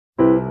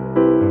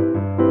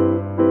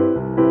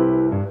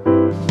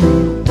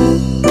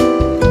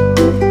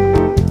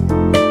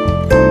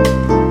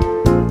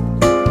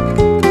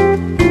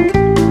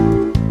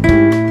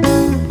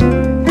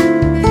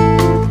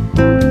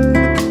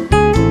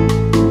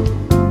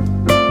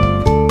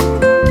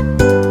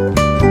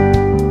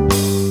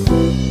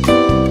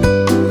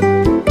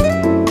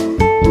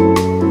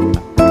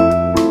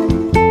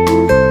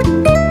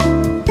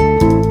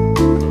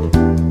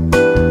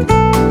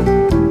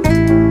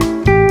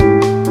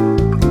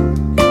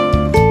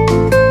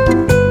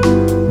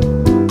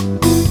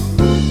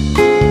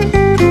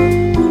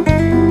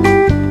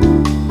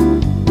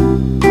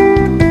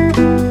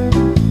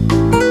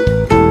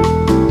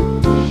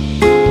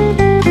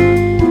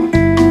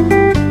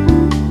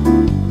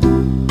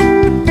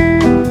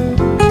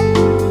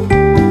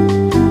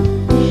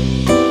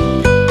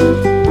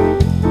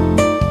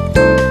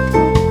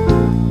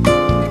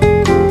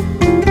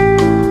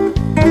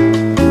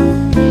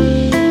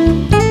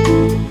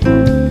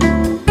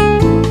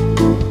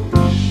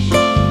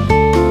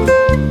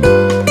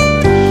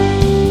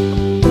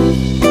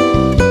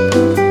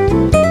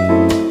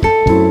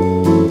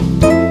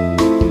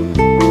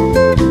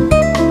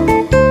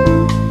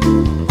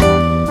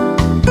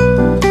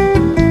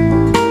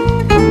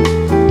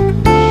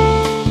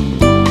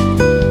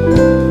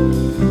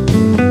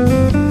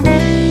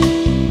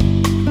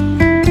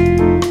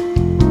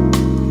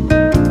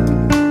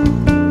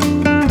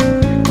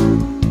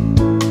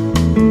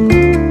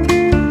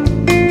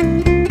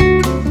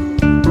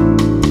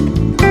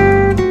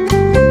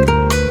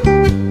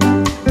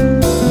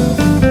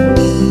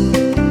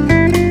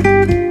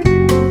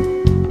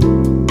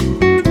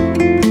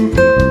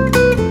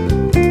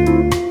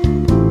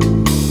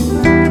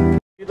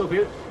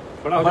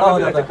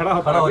ऐसे खड़ा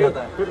खड़ा हो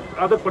जाता है। फिर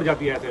आदत पड़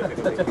जाती है ऐसे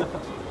ऐसे करके।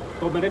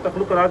 तो मैंने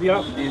तखलू करा दिया।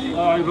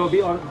 आईब्रो भी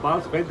और बाल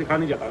सफेद दिखा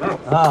नहीं जाता ना।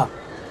 हाँ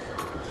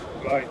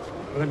Right.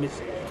 Let me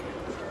see.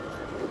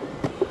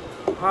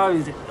 How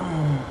is it?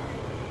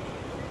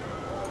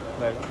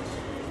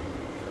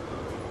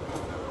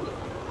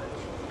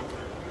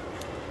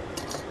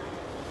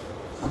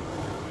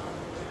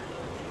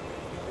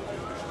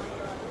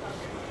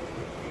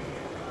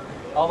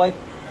 आओ भाई,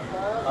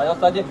 आ जाओ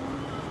उस्ताद जी।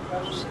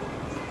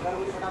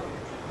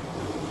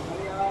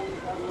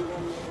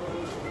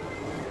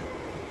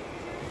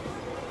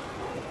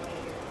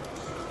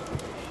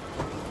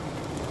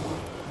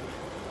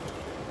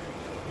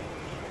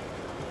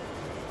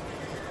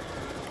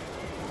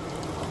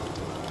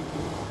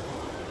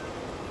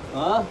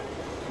 हाँ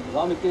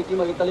गाँव में की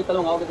मगी तली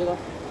कल गाँव किसी का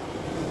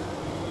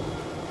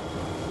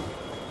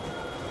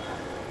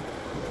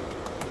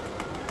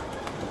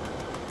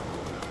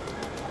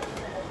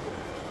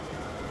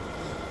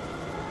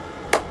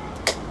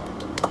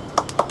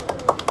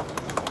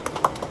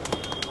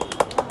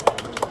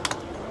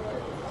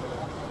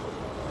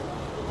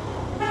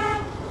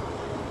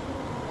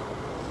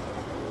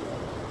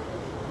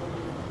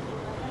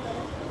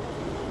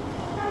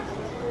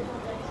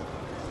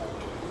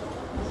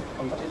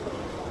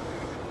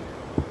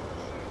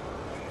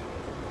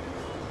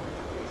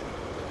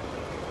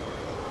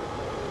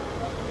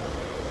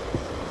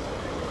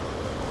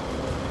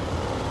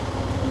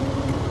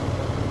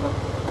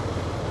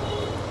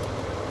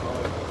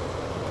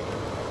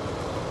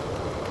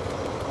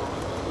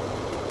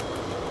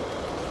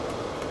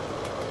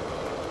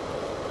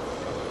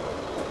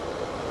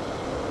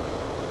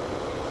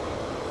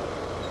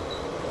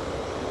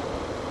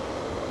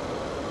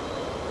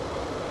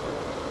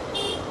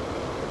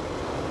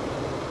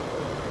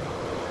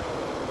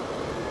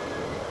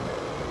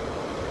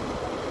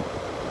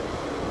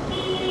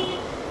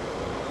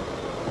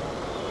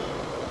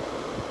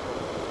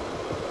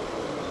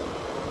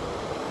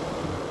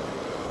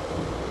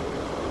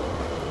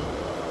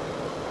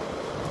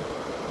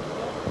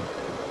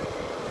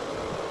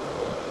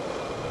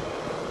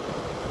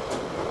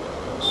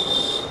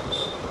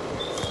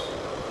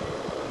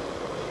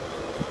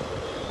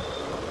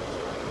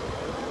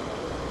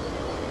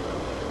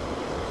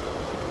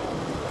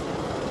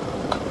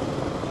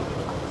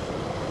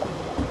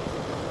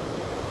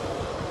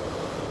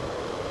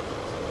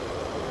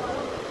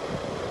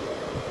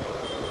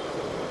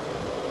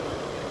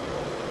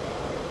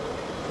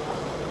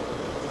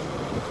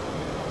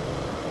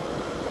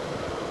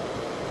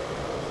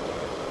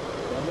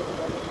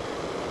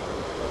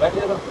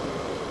बैठिए तो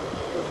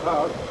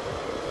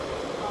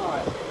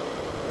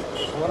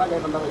होना क्या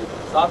बंदा भाई?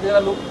 साफ जगह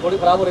लुक थोड़ी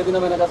खराब हो रही थी ना,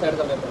 मैंने कहा साइड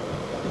कर देते हैं।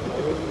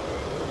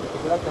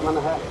 मेरा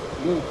जमाना है।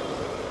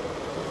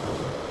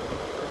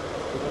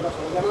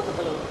 सो गया ना तो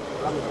चलो।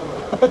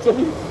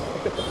 चलिए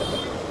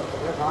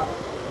हाँ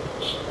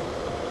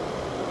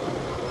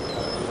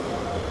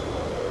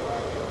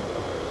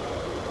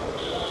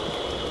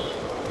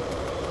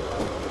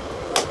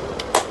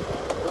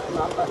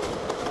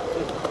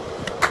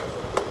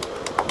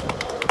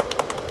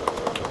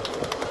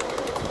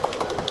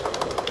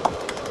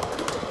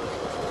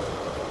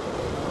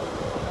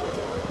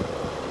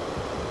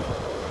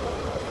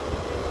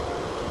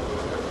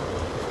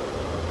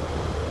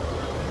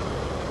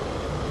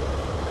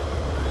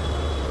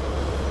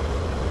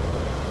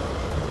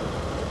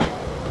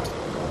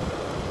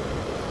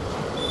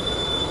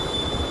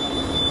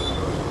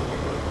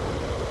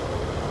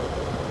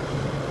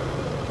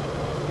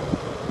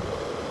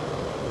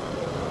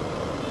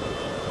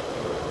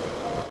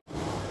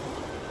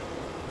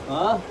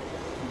हाँ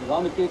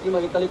गाँव में की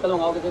मगी तली कल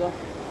गाँव किसी का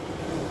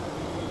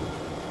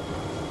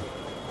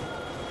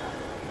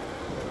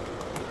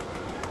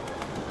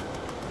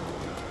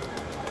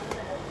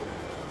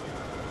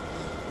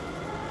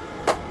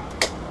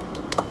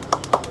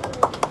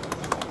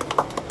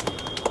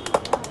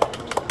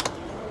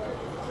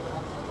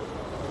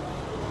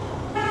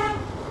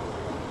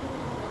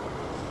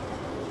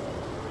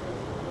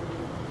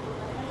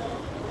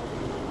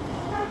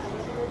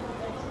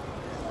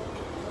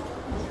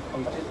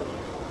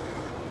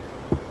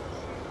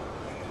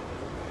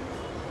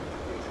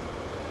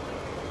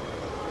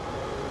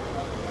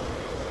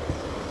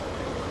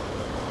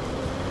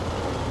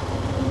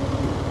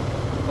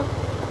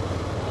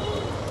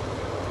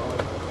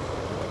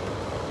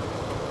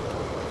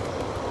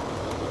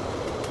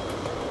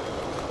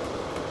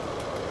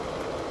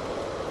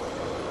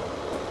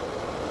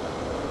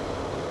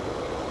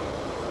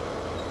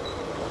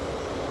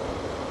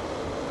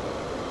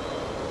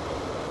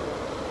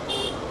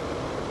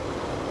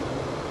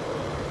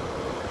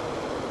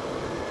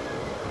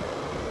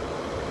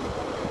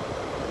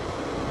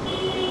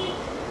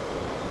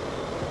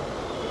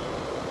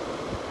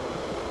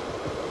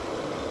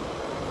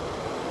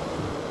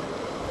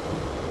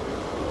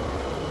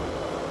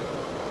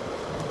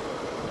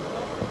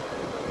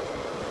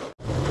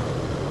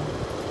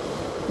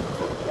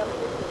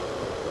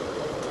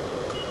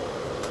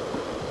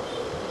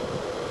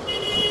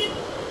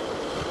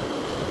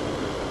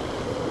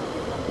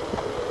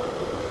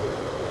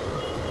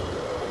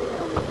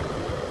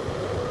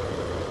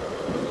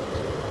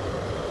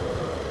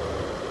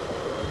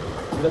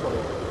Direct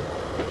order.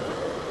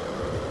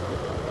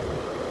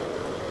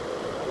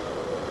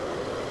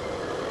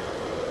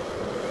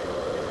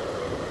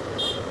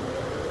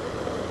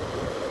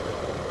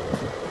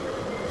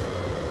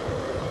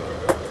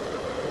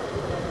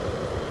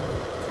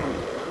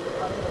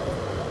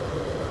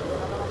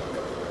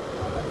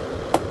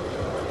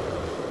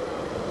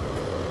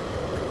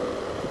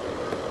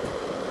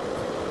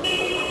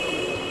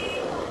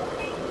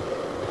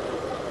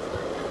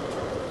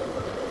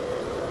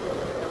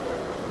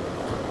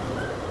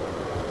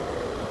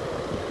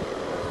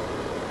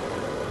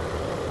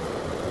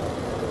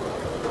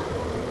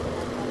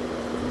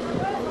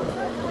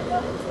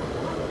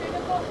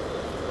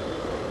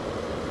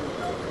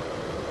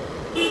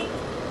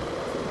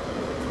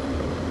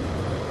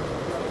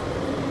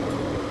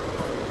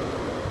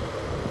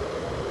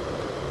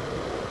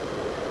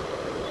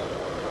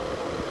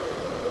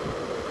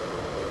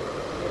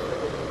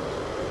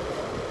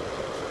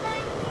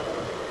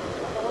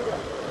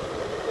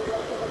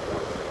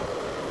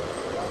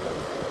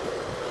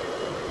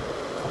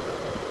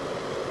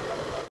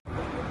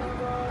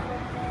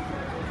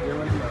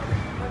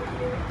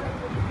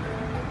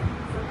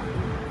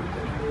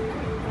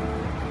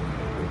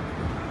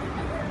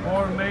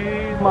 For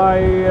me, my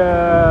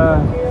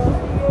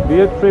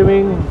beard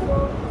trimming,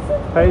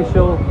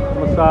 facial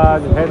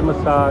massage, head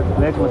massage,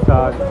 neck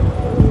massage,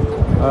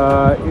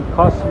 it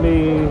cost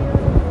me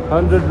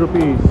 100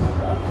 rupees.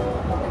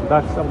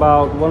 That's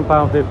about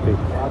 £1.50.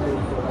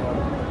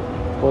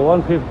 For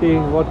 150,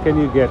 what can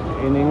you get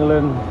in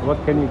England?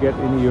 What can you get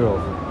in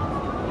Europe?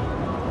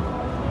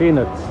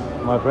 Peanuts,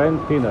 my friend,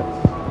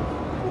 peanuts.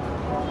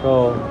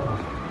 So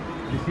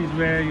this is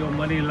where your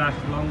money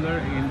lasts longer,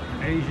 in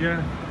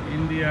Asia,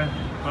 India,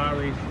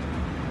 Far East.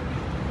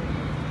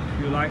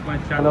 If you like my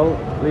channel,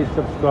 please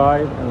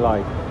subscribe and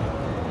like.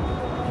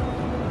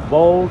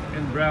 Bold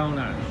and brown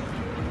ash.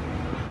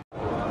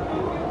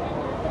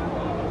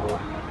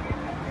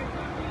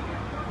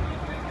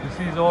 This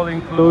is all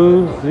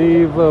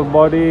inclusive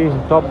body,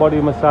 top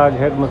body massage,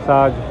 head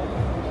massage,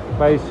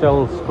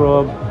 facial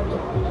scrub,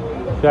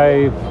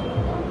 shave.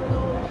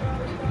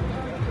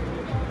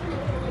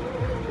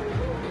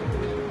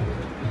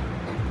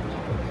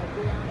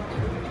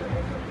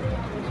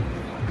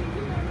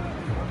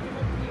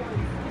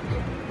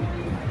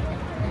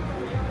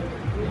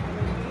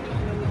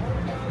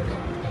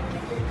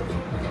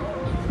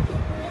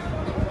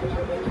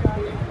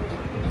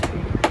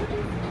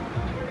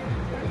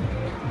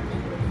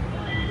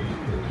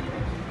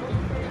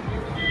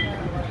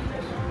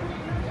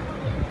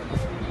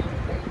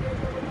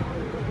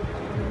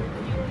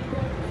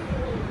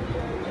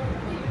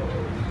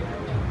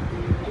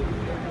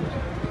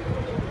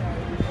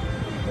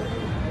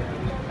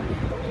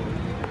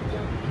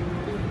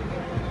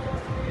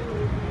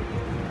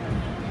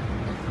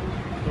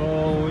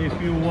 So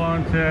if you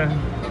want a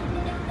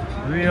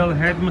real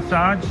head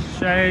massage,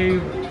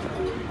 shave,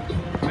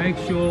 make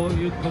sure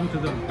you come to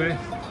the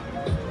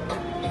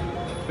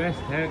best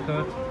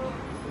haircut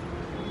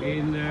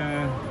in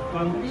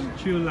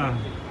Panchkula.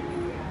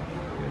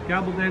 क्या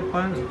बोलते हैं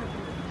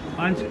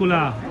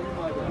Panchkula?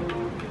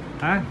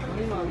 Huh?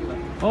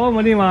 Oh,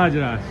 Mani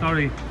Manjra.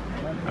 Sorry.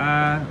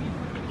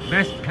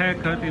 Best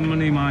haircut in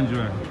Mani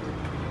Manjra.